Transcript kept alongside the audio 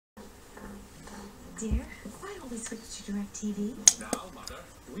dear. Why always switch to DirecTV?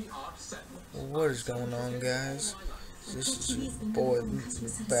 What is going on, guys? This is your boy,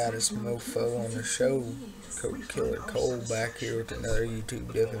 the baddest mofo on the show, Coke Killer Cole, back here with another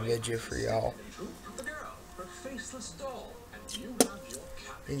YouTube dipping video for y'all.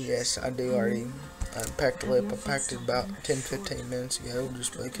 And yes, I do already packed the lip. I packed it about 10-15 minutes ago,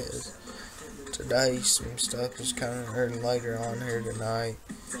 just because today some stuff is coming later on here tonight.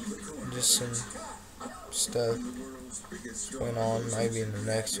 Just some stuff went on. Maybe in the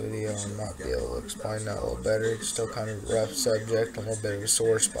next video I might be able to explain that a little better. It's still kind of a rough subject, a little bit of a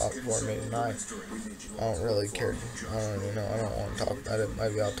sore spot for me tonight. I don't really care. I don't want to talk about it.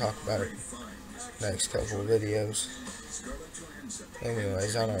 Maybe I'll talk about it next couple of videos.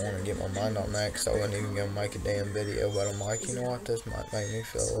 Anyways, I don't want to get my mind on that because I wasn't even going to make a damn video, but I'm like, you know what, this might make me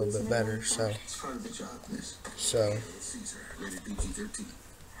feel a little bit better, so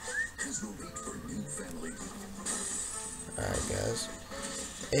alright, guys,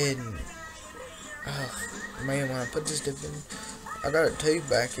 and man, when I put this dip in, I got a tube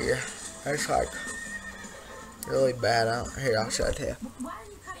back here. It's like really bad. Here, I'll show it to you. Why are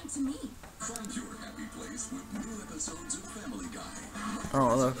you cutting to me? I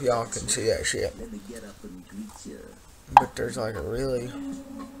don't know if y'all can see that shit, but there's like a really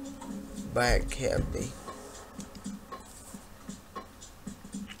bad cavity.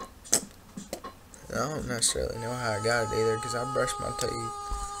 I don't necessarily know how I got it either, because I brush my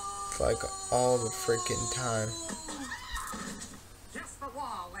teeth like all the freaking time. Kiss the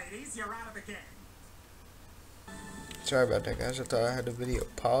wall, ladies. You're out of the game. Sorry about that, guys. I thought I had the video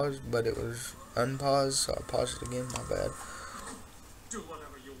paused, but it was unpaused, so I paused it again. My bad. Do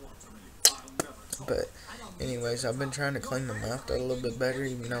whatever you want to me. I'll never talk. But anyways, I've been trying to clean my mouth a little bit better,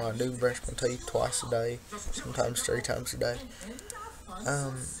 even though I do brush my teeth twice a day, sometimes 3 times a day.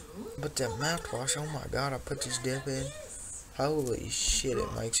 But that mouthwash, oh my god, I put this dip in. Holy shit,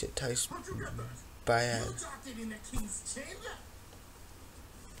 it makes it taste bad.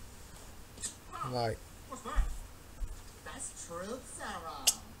 Like, What's that? That's true, Sarah.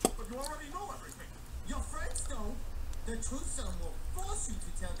 But you already know everything. Your friends know. The truth serum will force you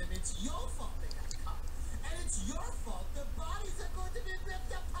to tell them it's your fault they got caught. And it's your fault the bodies are going to be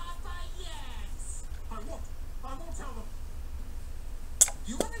ripped apart by yaks. I won't tell them.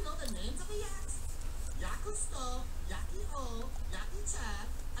 You want to know the names of the yaks? Yakusto, Yaki-O, Yaki-Chan,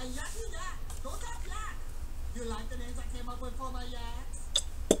 and Yaki-Yak. Those are yak. You like the names I came up with for my yaks?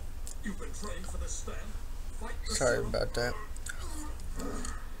 You've been trained for this stand. Fight the sorry serum. about that.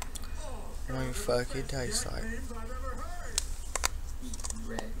 What the fuck it tastes like. Names I've ever heard.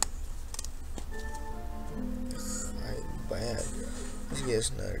 It's like bad. Let's get us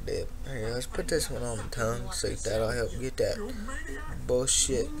another dip. Here, let's put this one on the tongue, see if that'll help get that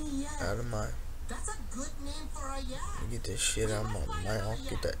bullshit out of my. That's a good name for a yak. Get this shit out of my mouth,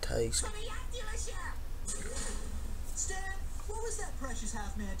 get that taste. From a yak dealership. Stan, what was that precious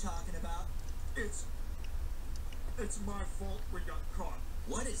half-man talking about? It's my fault we got caught.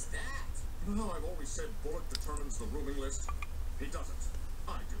 What is that? You know how I've always said Bullock determines the rooming list? He doesn't.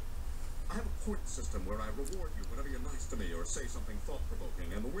 I do. I have a point system where I reward you whenever you're nice to me or say something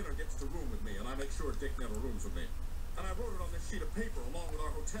thought-provoking, and the winner gets to room with me, and I make sure Dick never rooms with me. And I wrote it on this sheet of paper along with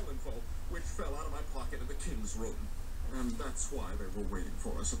our hotel info, which fell out of my pocket in the king's room. And that's why they were waiting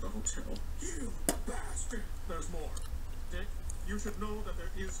for us at the hotel. You bastard! There's more. Dick, you should know that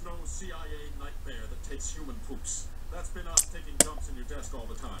there is no CIA nightmare that takes human poops. That's been us taking dumps in your desk all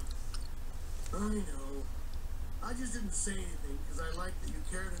the time. I know. I just didn't say anything because I liked that you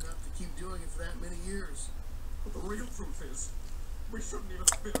cared enough to keep doing it for that many years. But the real truth is, we shouldn't even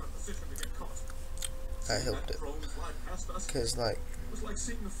have been in a position to get caught. I helped it. Drone fly past us. Cause like, It was like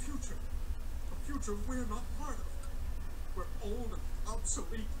seeing the future. A future we're not part of. We're old and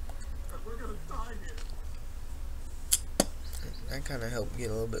obsolete, and we're gonna die here. that kind of helped get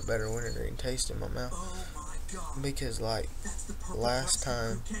a little bit better wintergreen taste in my mouth. Oh my god. Because like, That's the purple last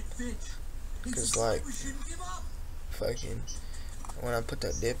hearts time, you can't finish. It's cause a sign like, we shouldn't give up. fucking, when I put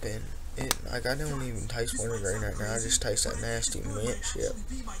that dip in, it, like, I don't even taste wintergreen right now. I just taste that nasty mint shit.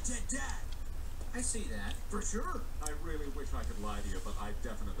 Be my dead dad. I see that for sure. I really wish I could lie to you, but I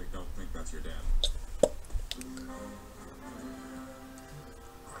definitely don't think that's your dad.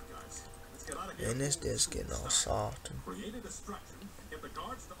 Alright guys, let's get out of here. And this disc getting all soft. Create a distraction, get the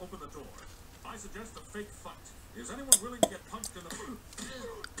guards to open the door. I suggest a fake fight. Is anyone willing to get punched in the foot?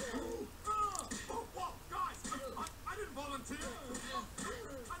 Oh, whoa, guys! I didn't volunteer!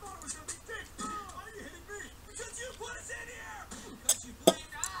 I thought it was gonna be Dick! Why are you hitting me? Because you put us in here! Because you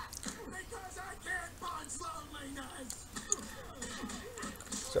blamed us! Because I can't punch lonely nights!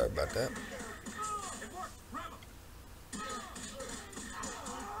 Sorry about that.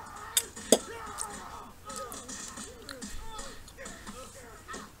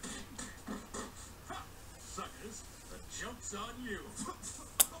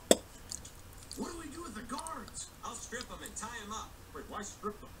 What do we do with the guards? I'll strip them and tie them up. Wait, why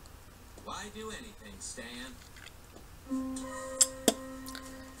strip them? Why do anything, Stan?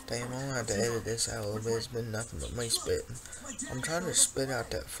 Damn, I'm gonna have to edit this out a little bit. It's been nothing but me spitting. I'm trying to spit out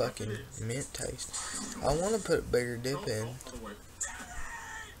that fucking mint taste. I want to put a bigger dip in.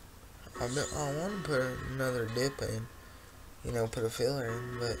 I want to put another dip in. You know, put a filler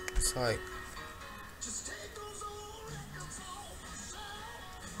in, but it's like,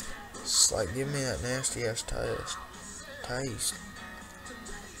 it's like, give me that nasty ass taste.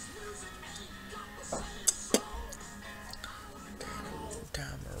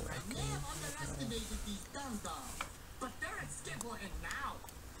 Timer wrecking. But they're at Skipwell now.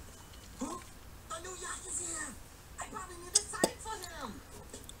 Who? The new Yak is here. I probably need a sign for him.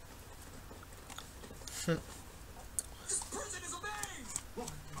 This prison is a maze.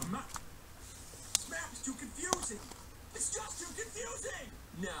 Look, a map. This map is too confusing. It's just too confusing.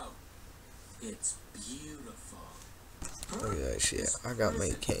 No. It's beautiful. Look at that shit. I got me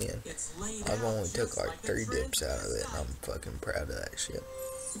a can. It's laid I've out only took just like 3 a dips out of it, and prince. I'm fucking proud of that shit.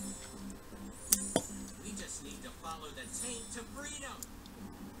 We just need to follow the taint to freedom.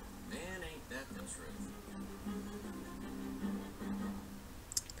 Man, ain't that the truth.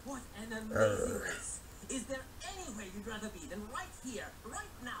 What an amazing race. Is there anywhere you'd rather be than right here,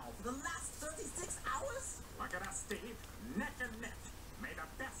 right now, for the last 36 hours? Look at us, Steve. Neck and neck. May the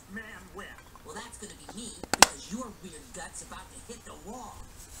best man win. Well, that's gonna be me, because your weird gut's about to hit the wall.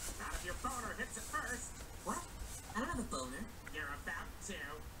 Not if your boner hits it first. What? I don't have a boner. You're about to.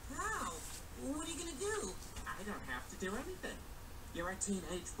 How? What are you gonna do? I don't have to do anything. You're a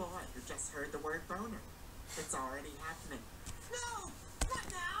teenage boy who just heard the word boner. It's already happening. No! Not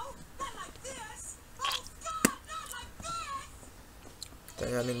now! Not like this! Oh, God! Not like this!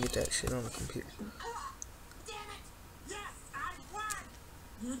 Dang, I didn't get that shit on the computer. Damn it! Yes, I won!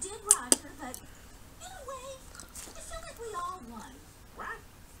 You did, Roger, but in a way, I feel like we all won. What?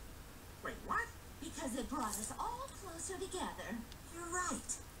 Wait, what? Because it brought us all closer together. You're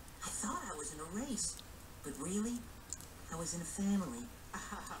right. I thought I was in a race. But really, I was in a family.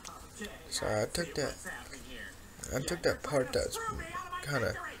 Okay. So I took see that. what's happening here. I took that part that's kind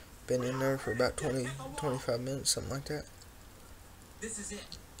of been in there for about 20-25 minutes, something like that. This is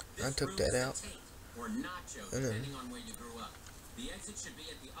it. I This took room that is the out. taint, or nacho, And then- depending on where you grew up. The exit should be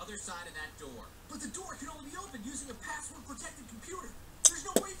at the other side of that door. But the door can only be opened using a password-protected computer. There's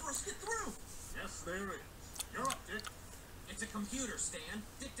no way for us to get through. Yes, there is. You're up, Dick. It's a computer, Stan.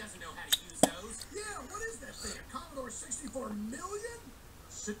 Dick doesn't know how to use those. Yeah, what is that thing? A Commodore 64 million?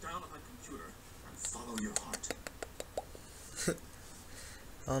 Sit down on the computer and follow your heart.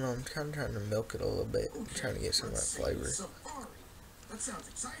 I don't know, I'm kind of trying to milk it a little bit. I'm trying to get some of that flavor. Safari. That sounds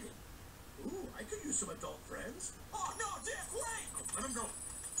exciting. Ooh, I could use some adult friends. Oh, no, Dick, wait! Let him go.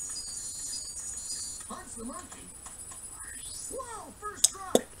 Punch the monkey. Whoa, first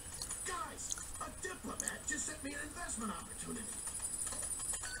try. Guys, a diplomat just sent me an investment opportunity.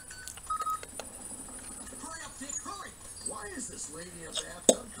 Hurry up, Dick, hurry. Why is this lady in a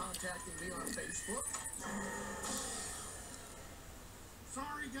bathtub contacting me on Facebook?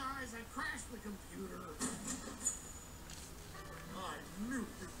 Sorry, guys, I crashed the computer. I knew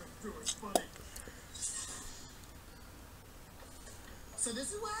you'd been doing funny. So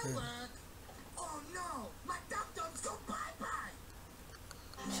this is where I work. Oh no, my dum-dums go bye-bye.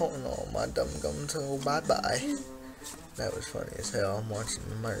 Oh no, my dumb gum to go bye-bye. That was funny as hell. I'm watching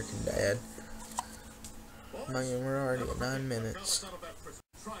American Dad. Man, we're already at 9 minutes. Out of that prison,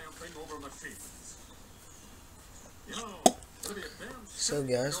 triumphing over machines. You know, it'll be a damn So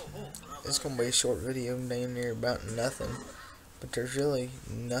guys, it's gonna be a short video, damn near about nothing. But there's really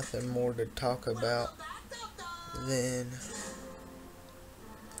nothing more to talk about than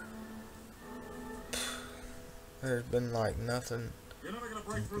there's been like nothing You're never gonna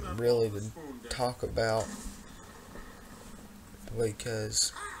break through that really wall with a to spoon, Dick. talk about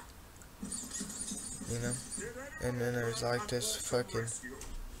because you know, and then there's like this fucking,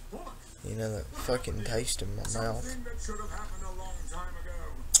 you know, that fucking taste in my mouth. Something that should have happened a long time ago.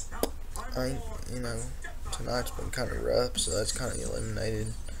 Now, time I ain't, for you know, get the tonight's been kind of rough, so that's kind of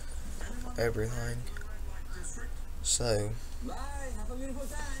eliminated everything. So Bye, have a beautiful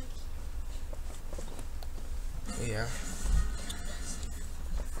time. yeah.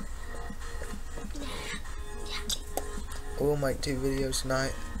 We'll make 2 videos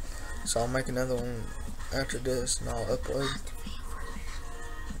tonight, so I'll make another one after this and I'll upload.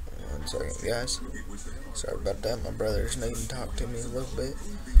 1 second, guys. Sorry about that, my brother's needing to talk to me a little bit.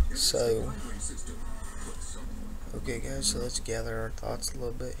 So, okay guys, so let's gather our thoughts a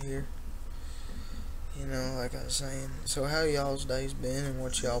little bit here. You know, like I was saying. So how y'all's days been and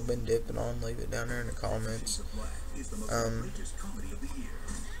what y'all been dipping on? Leave it down there in the comments.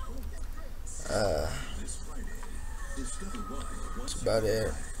 That's about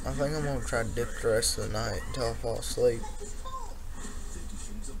it. I think I'm gonna try to dip the rest of the night until I fall asleep.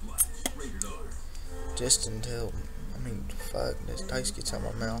 Just until, I mean, fuck, this taste gets out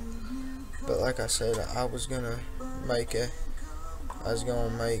my mouth. But like I said, I was gonna make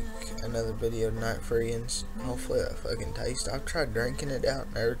another video tonight for Ian's. Hopefully that fucking taste. I've tried drinking it out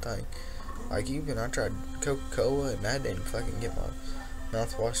and everything. Like even I tried Coca-Cola and that didn't fucking get my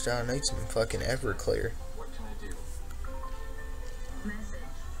mouth washed out. I need some fucking Everclear. What can I do?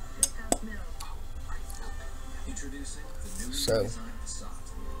 Introducing the new So design Passat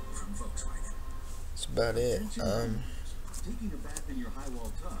from Volkswagen. that's about it. Taking a bath in your high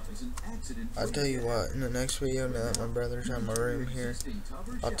wall tub is an accident. I'll tell you what, in the next video, now that my brother's in my room here,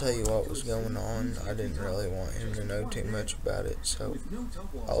 I'll tell you what was going on. I didn't really want him to know too much about it, so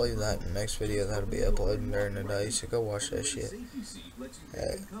I'll leave that in the next video. That'll be uploaded during the day, so go watch that shit.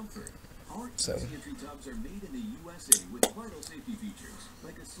 So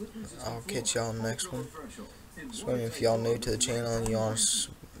I'll catch y'all in the next one. So if y'all new to the channel and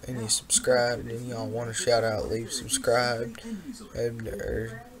you subscribed and y'all want a shout out, leave subscribed,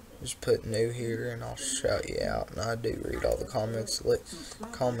 or just put new here and I'll shout you out. And I do read all the comments.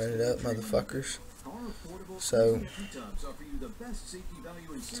 Comment it up, motherfuckers. So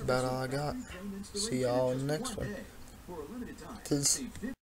that's about all I got. See y'all in the next one.